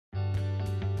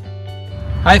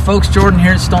Hi folks, Jordan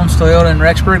here at Stone's Toyota in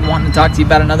Rexburg, wanting to talk to you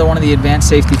about another one of the advanced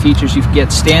safety features you can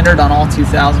get standard on all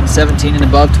 2017 and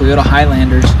above Toyota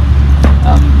Highlanders.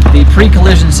 The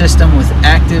pre-collision system with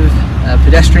active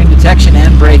pedestrian detection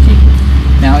and braking.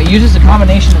 Now it uses a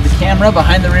combination of the camera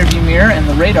behind the rearview mirror and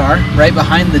the radar right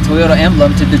behind the Toyota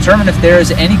emblem to determine if there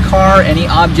is any car, any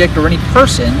object, or any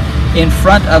person in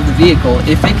front of the vehicle.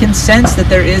 If it can sense that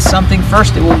there is something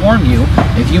first, it will warn you.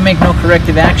 If you make no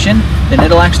corrective action, then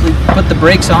it'll actually put the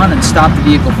brakes on and stop the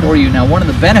vehicle for you. Now, one of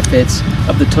the benefits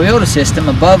of the Toyota system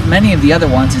above many of the other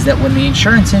ones is that when the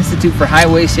Insurance Institute for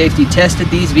Highway Safety tested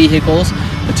these vehicles,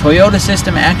 the Toyota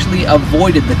system actually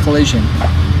avoided the collision,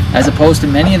 as opposed to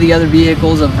many of the other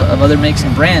vehicles of other makes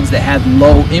and brands that had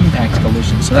low impact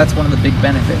collisions. So that's one of the big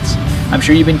benefits. I'm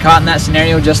sure you've been caught in that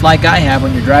scenario just like I have.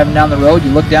 When you're driving down the road,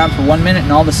 you look down for 1 minute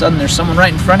and all of a sudden there's someone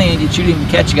right in front of you that you didn't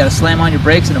catch. You got to slam on your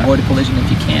brakes and avoid a collision if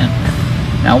you can.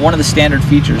 Now, one of the standard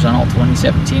features on all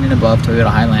 2017 and above Toyota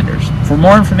Highlanders. For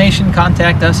more information,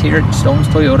 contact us here at Stone's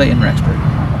Toyota in Rexburg.